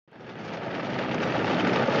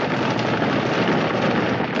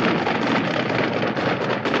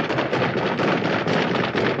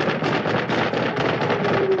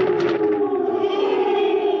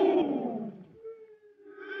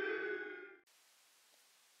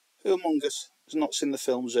Who among us has not seen the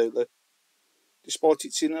film Zulu? Despite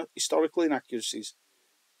its historical inaccuracies,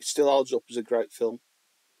 it still holds up as a great film.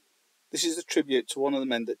 This is a tribute to one of the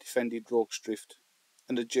men that defended Rorke's drift,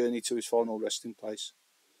 and a journey to his final resting place.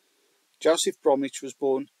 Joseph Bromwich was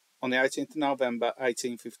born on the 18th of November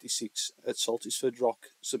 1856 at Saltisford Rock,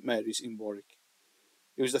 St Mary's in Warwick.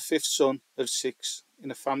 He was the fifth son of six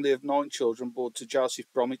in a family of 9 children born to Joseph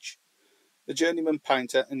Bromwich, a journeyman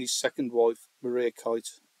painter, and his second wife, Maria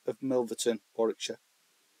Kite, of Milverton, Warwickshire.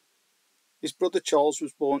 His brother Charles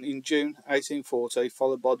was born in June 1840,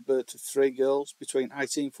 followed by the birth of 3 girls between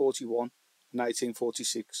 1841 and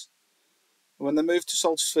 1846. And when they moved to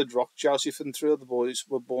Saltisford Rock, Joseph and 3 other boys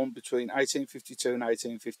were born between 1852 and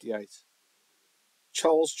 1858.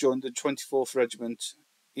 Charles joined the 24th Regiment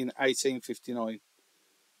in 1859,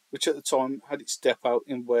 which at the time had its depot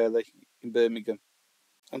in Whaley in Birmingham,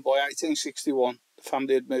 and by 1861 the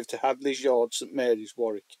family had moved to Hadley's Yard, St Mary's,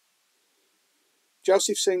 Warwick.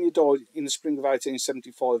 Joseph Sr. died in the spring of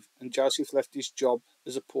 1875, and Joseph left his job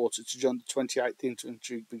as a porter to join the 28th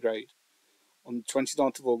Infantry Brigade on the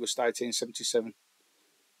 29th of August 1877.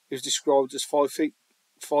 He was described as 5 feet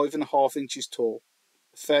 5.5 inches tall,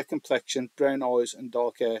 a fair complexion, brown eyes and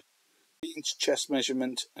dark hair, 3-inch chest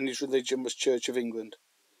measurement, and his religion was Church of England.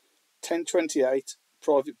 1028,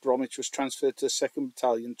 Private Bromwich was transferred to the 2nd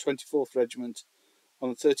Battalion, 24th Regiment on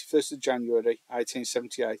the 31st of January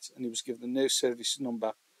 1878, and he was given the new service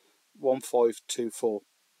number 1524.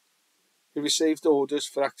 He received orders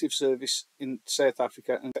for active service in South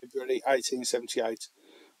Africa in February 1878,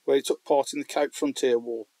 where he took part in the Cape Frontier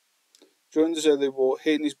War. During the Zulu War,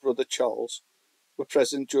 he and his brother Charles were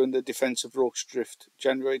present during the defence of Rorke's Drift,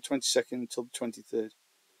 January 22nd until the 23rd.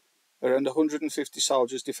 Around 150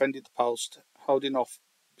 soldiers defended the post, holding off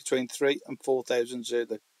between 3,000 and 4,000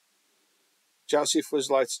 Zulu. Joseph was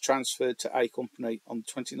later transferred to A Company on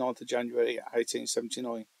the 29th of January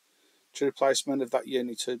 1879, to replacement of that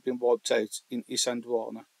unit who had been wiped out in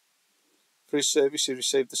Isandlwana. For his service he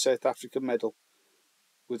received the South African Medal,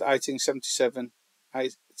 with 1877,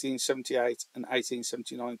 1878 and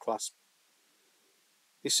 1879 clasp.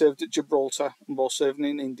 He served at Gibraltar, and while serving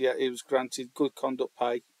in India he was granted good conduct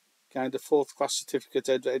pay, gained a 4th class certificate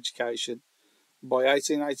of education, and by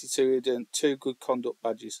 1882 he had earned 2 good conduct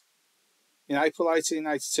badges. In April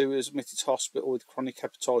 1882 he was admitted to hospital with chronic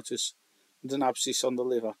hepatitis and an abscess on the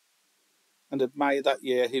liver, and in May that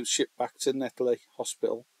year he was shipped back to Netley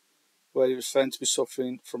Hospital, where he was found to be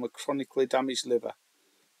suffering from a chronically damaged liver,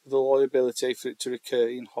 with a liability for it to recur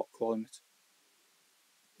in hot climate.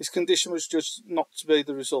 His condition was judged not to be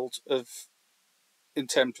the result of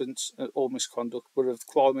intemperance or misconduct, but of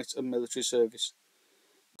climate and military service.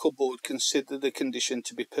 The board considered the condition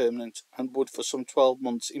to be permanent and would for some 12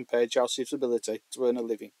 months impair Joseph's ability to earn a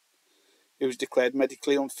living. He was declared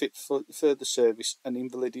medically unfit for further service and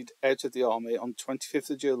invalided out of the army on 25th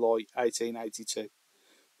of July 1882,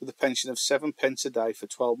 with a pension of 7 pence a day for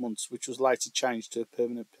 12 months, which was later changed to a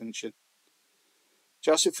permanent pension.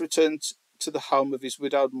 Joseph returned to the home of his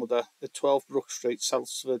widowed mother at 12 Brook Street,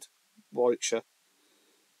 Salford, Warwickshire.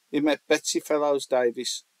 He met Betsy Fellows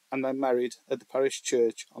Davis, and they married at the parish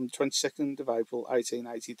church on the 22nd of April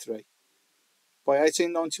 1883. By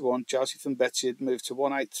 1891, Joseph and Betsy had moved to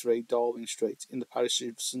 183 Darwin Street in the parish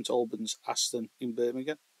of St Albans, Aston in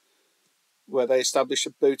Birmingham, where they established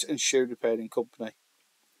a boot and shoe repairing company.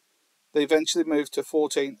 They eventually moved to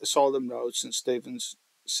 14 Asylum Road, St Stephen's,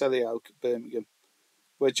 Selly Oak, Birmingham,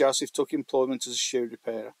 where Joseph took employment as a shoe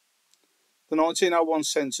repairer. The 1901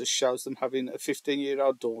 census shows them having a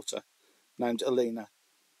 15-year-old daughter named Alina,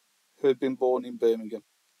 who had been born in Birmingham.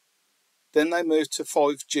 Then they moved to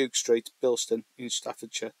 5 Duke Street, Bilston, in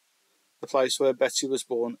Staffordshire, the place where Betsy was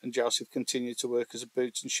born, and Joseph continued to work as a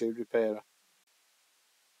boot and shoe repairer.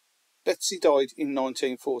 Betsy died in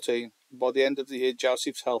 1914, and by the end of the year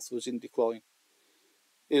Joseph's health was in decline.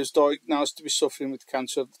 He was diagnosed to be suffering with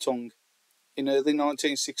cancer of the tongue. In early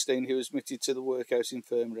 1916 he was admitted to the Workhouse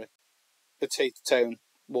Infirmary at Heathtown,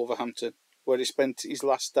 Wolverhampton, where he spent his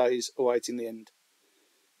last days awaiting the end.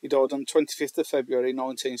 He died on 25th of February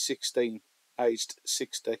 1916, aged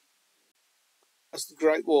 60. As the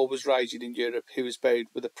Great War was raging in Europe, he was buried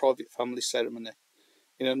with a private family ceremony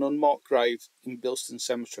in an unmarked grave in Bilston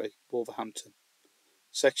Cemetery, Wolverhampton.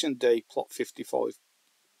 Section D, Plot 55.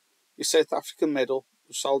 His South African medal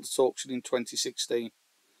was sold at auction in 2016,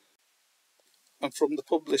 and from the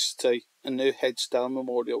publicity, a new headstone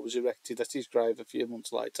memorial was erected at his grave a few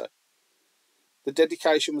months later. The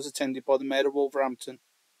dedication was attended by the Mayor of Wolverhampton,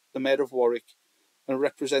 the Mayor of Warwick, and a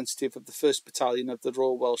representative of the 1st Battalion of the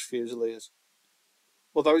Royal Welsh Fusiliers.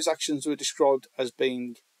 Although his actions were described as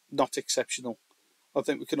being not exceptional, I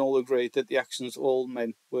think we can all agree that the actions of all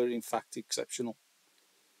men were in fact exceptional.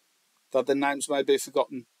 Though their names may be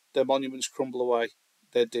forgotten, their monuments crumble away,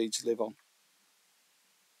 their deeds live on.